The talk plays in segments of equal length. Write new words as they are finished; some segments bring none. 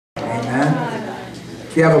Amen.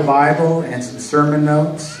 If you have a Bible and some sermon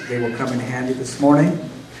notes, they will come in handy this morning.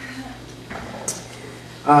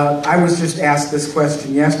 I was just asked this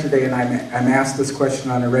question yesterday, and I'm asked this question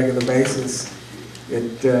on a regular basis.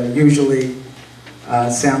 It usually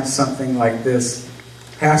sounds something like this.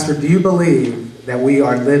 Pastor, do you believe that we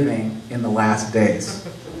are living in the last days?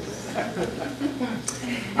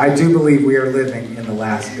 I do believe we are living in the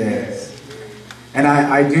last days. And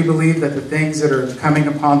I do believe that the things that are coming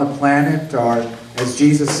upon the planet are, as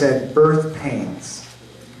Jesus said, birth pains.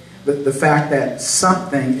 The fact that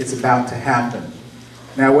something is about to happen.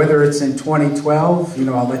 Now, whether it's in 2012,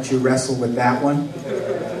 I'll let you wrestle with that one.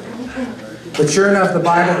 But sure enough, the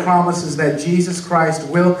Bible promises that Jesus Christ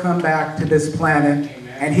will come back to this planet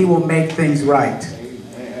and He will make things right.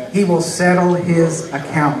 He will settle His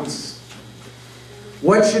accounts.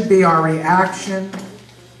 What should be our reaction?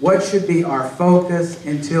 What should be our focus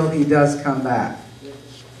until He does come back?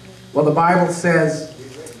 Well, the Bible says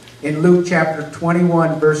in Luke chapter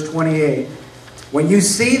 21, verse 28, when you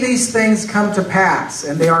see these things come to pass,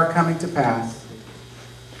 and they are coming to pass,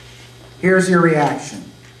 here's your reaction.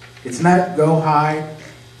 It's not go hide,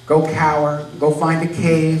 go cower, go find a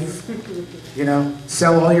cave,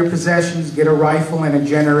 sell all your possessions, get a rifle and a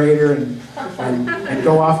generator, and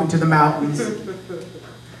go off into the mountains.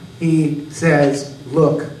 He says,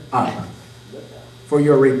 look up, for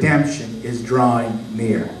your redemption is drawing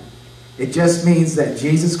near. It just means that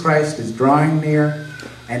Jesus Christ is drawing near,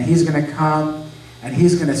 and He's going to come, and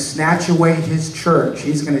He's going to snatch away His church.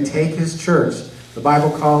 He's going to take His church. The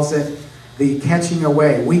Bible calls it the catching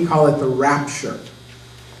away. We call it the rapture.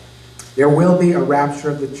 There will be a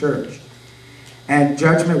rapture of the church. And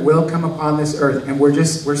judgment will come upon this earth. And we're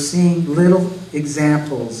seeing little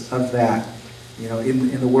examples of that,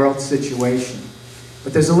 in the world situation.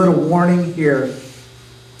 But there's a little warning here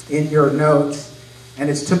in your notes, and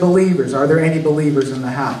it's to believers. Are there any believers in the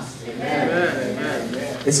house? Amen.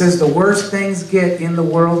 It says the worse things get in the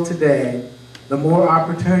world today, the more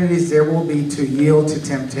opportunities there will be to yield to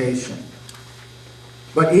temptation.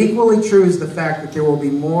 But equally true is the fact that there will be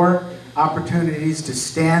more opportunities to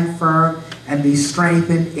stand firm and be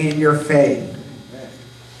strengthened in your faith.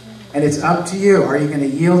 And it's up to you. Are you going to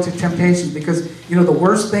yield to temptation? Because, the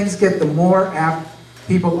worse things get, the more apt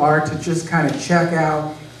people are to just kind of check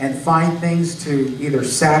out and find things to either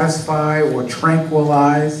satisfy or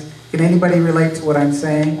tranquilize. Can anybody relate to what I'm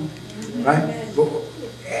saying? Right?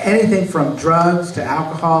 Anything from drugs to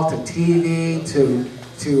alcohol to TV to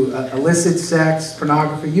illicit sex,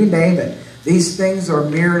 pornography, you name it. These things are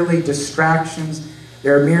merely distractions.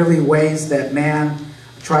 They're merely ways that man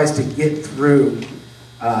tries to get through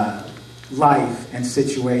life and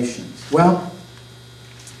situations. Well,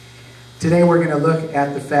 today we're going to look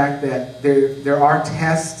at the fact that there are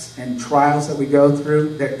tests and trials that we go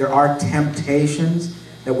through. There are temptations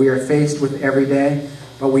that we are faced with every day,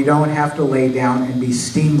 but we don't have to lay down and be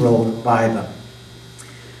steamrolled by them.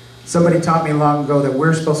 Somebody taught me long ago that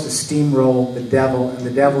we're supposed to steamroll the devil, and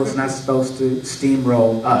the devil is not supposed to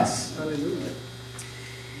steamroll us. Hallelujah.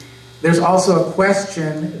 There's also a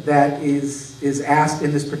question that is asked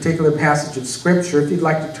in this particular passage of Scripture. If you'd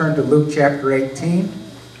like to turn to Luke chapter 18,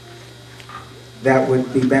 that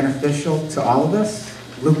would be beneficial to all of us.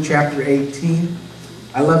 Luke chapter 18.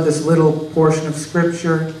 I love this little portion of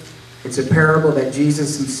Scripture. It's a parable that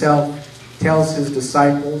Jesus Himself tells His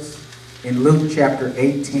disciples in Luke chapter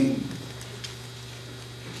 18.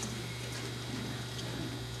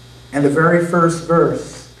 And the very first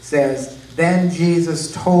verse says, then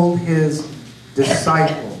Jesus told His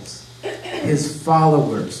disciples, His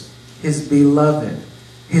followers, His beloved,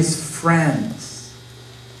 His friends,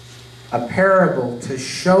 a parable to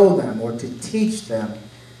show them or to teach them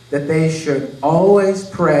that they should always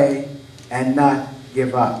pray and not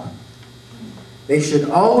give up. They should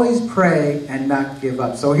always pray and not give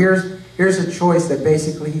up. So here's a choice that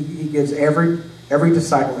basically he gives every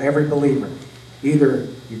disciple, every believer. Either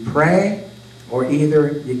you pray or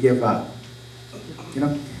either you give up.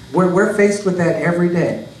 We're faced with that every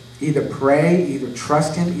day. Either pray, either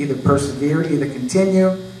trust Him, either persevere, either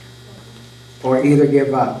continue, or either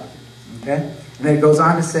give up. Okay? And then it goes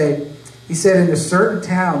on to say, he said, in a certain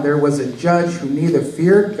town there was a judge who neither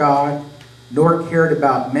feared God nor cared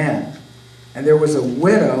about men. And there was a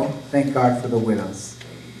widow, thank God for the widows,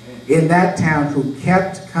 in that town who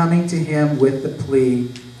kept coming to him with the plea,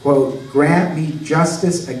 quote, grant me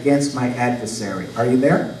justice against my adversary. Are you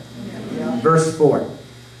there? Yeah. Verse 4.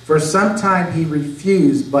 For some time he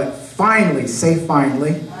refused, but finally, say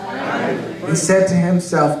finally, he said to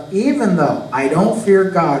himself, even though I don't fear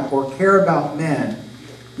God or care about men,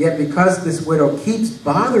 yet because this widow keeps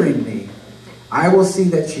bothering me, I will see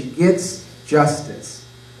that she gets justice,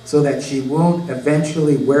 so that she won't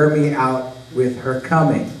eventually wear me out with her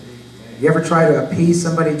coming. You ever try to appease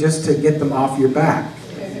somebody just to get them off your back?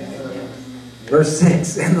 Verse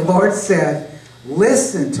 6, and the Lord said,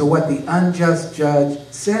 listen to what the unjust judge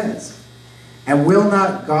says. And will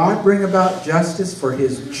not God bring about justice for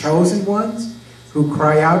his chosen ones who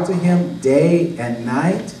cry out to him day and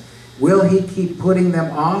night? Will he keep putting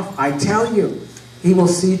them off? I tell you, he will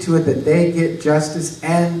see to it that they get justice,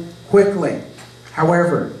 and quickly.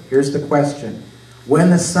 However, here's the question. When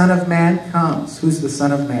the Son of Man comes, who's the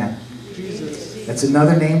Son of Man? Jesus. That's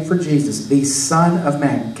another name for Jesus. The Son of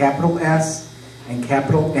Man. Capital S and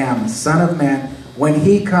capital M. Son of Man. When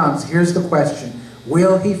he comes, here's the question.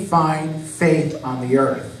 Will he find faith on the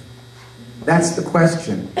earth? That's the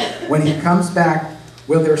question. When he comes back,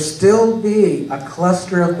 will there still be a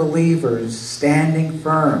cluster of believers standing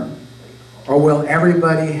firm? Or will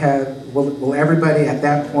everybody at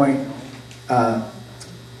that point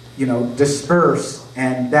disperse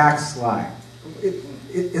and backslide?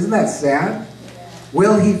 Isn't that sad?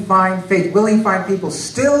 Will he find faith? Will he find people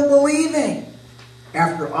still believing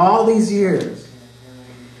after all these years?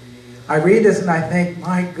 I read this and I think,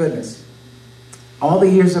 my goodness, all the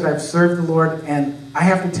years that I've served the Lord, and I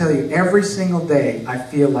have to tell you, every single day I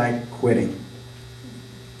feel like quitting.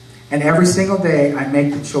 And every single day I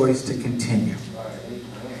make the choice to continue.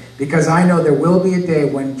 Because I know there will be a day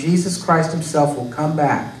when Jesus Christ himself will come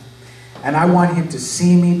back. And I want him to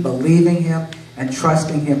see me believing him and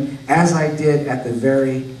trusting him as I did at the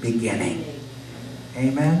very beginning.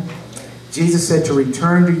 Amen? Jesus said to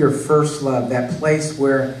return to your first love, that place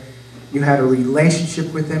where you had a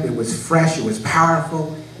relationship with him. It was fresh. It was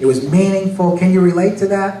powerful. It was meaningful. Can you relate to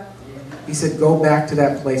that? He said go back to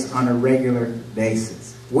that place on a regular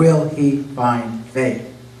basis. Will he find faith?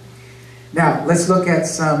 Now, let's look at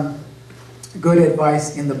some good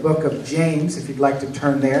advice in the book of James, if you'd like to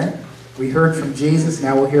turn there. We heard from Jesus,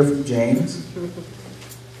 now we'll hear from James.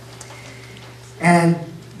 And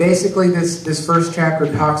basically this first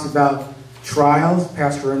chapter talks about trials.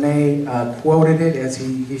 Pastor Renee quoted it as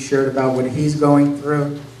he shared about what he's going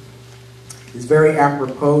through. It's very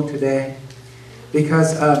apropos today.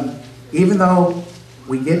 Because even though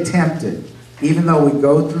we get tempted, even though we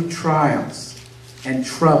go through trials and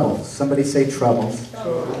troubles, somebody say troubles,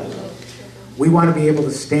 we want to be able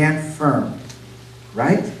to stand firm,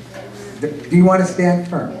 right? Do you want to stand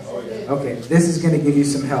firm? Okay, this is going to give you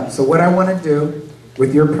some help. So what I want to do,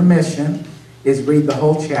 with your permission, is read the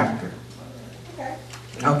whole chapter.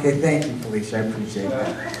 Okay, thank you, Felicia. I appreciate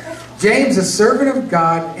that. James, a servant of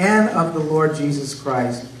God and of the Lord Jesus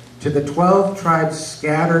Christ, to the 12 tribes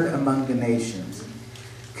scattered among the nations.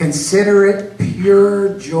 Consider it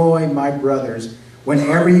pure joy, my brothers,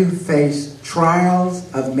 whenever you face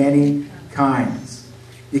trials of many kinds.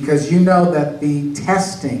 Because you know that the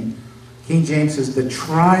testing, King James says, the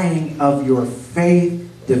trying of your faith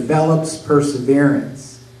develops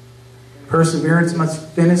perseverance. Perseverance must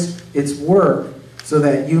finish its work so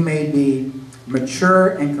that you may be mature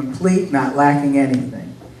and complete, not lacking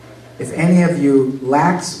anything. If any of you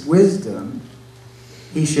lacks wisdom,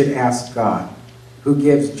 he should ask God, who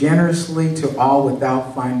gives generously to all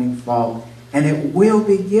without finding fault, and it will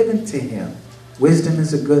be given to him. Wisdom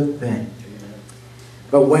is a good thing.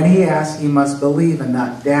 But when he asks, he must believe and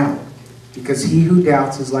not doubt, because he who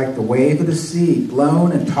doubts is like the wave of the sea,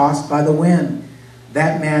 blown and tossed by the wind.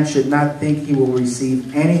 That man should not think he will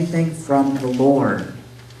receive anything from the Lord.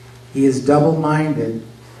 He is double-minded.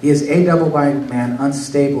 He is a double-minded man,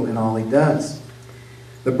 unstable in all he does.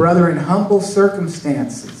 The brother in humble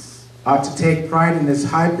circumstances ought to take pride in his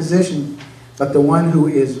high position, but the one who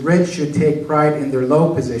is rich should take pride in their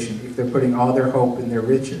low position, if they're putting all their hope in their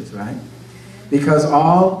riches, right? Because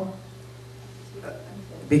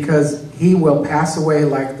he will pass away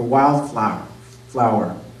like the wildflower.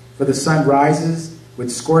 For the sun rises with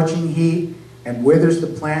scorching heat and withers the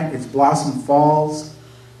plant, its blossom falls,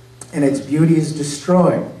 and its beauty is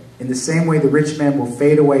destroyed. In the same way, the rich man will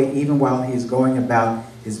fade away even while he is going about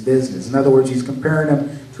his business. In other words, he's comparing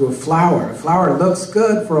him to a flower. A flower looks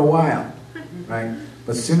good for a while, right?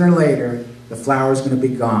 But sooner or later, the flower is going to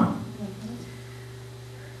be gone.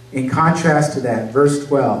 In contrast to that, verse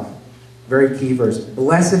 12, very key verse.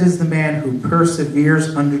 Blessed is the man who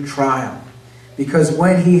perseveres under trial, because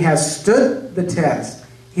when he has stood the test,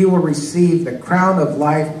 he will receive the crown of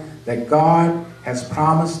life that God has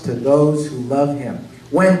promised to those who love him.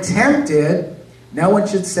 When tempted, no one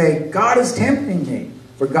should say, God is tempting me.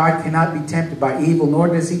 For God cannot be tempted by evil, nor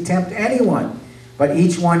does he tempt anyone. But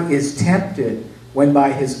each one is tempted when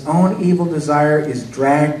by his own evil desire is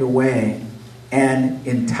dragged away and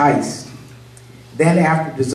enticed. Then after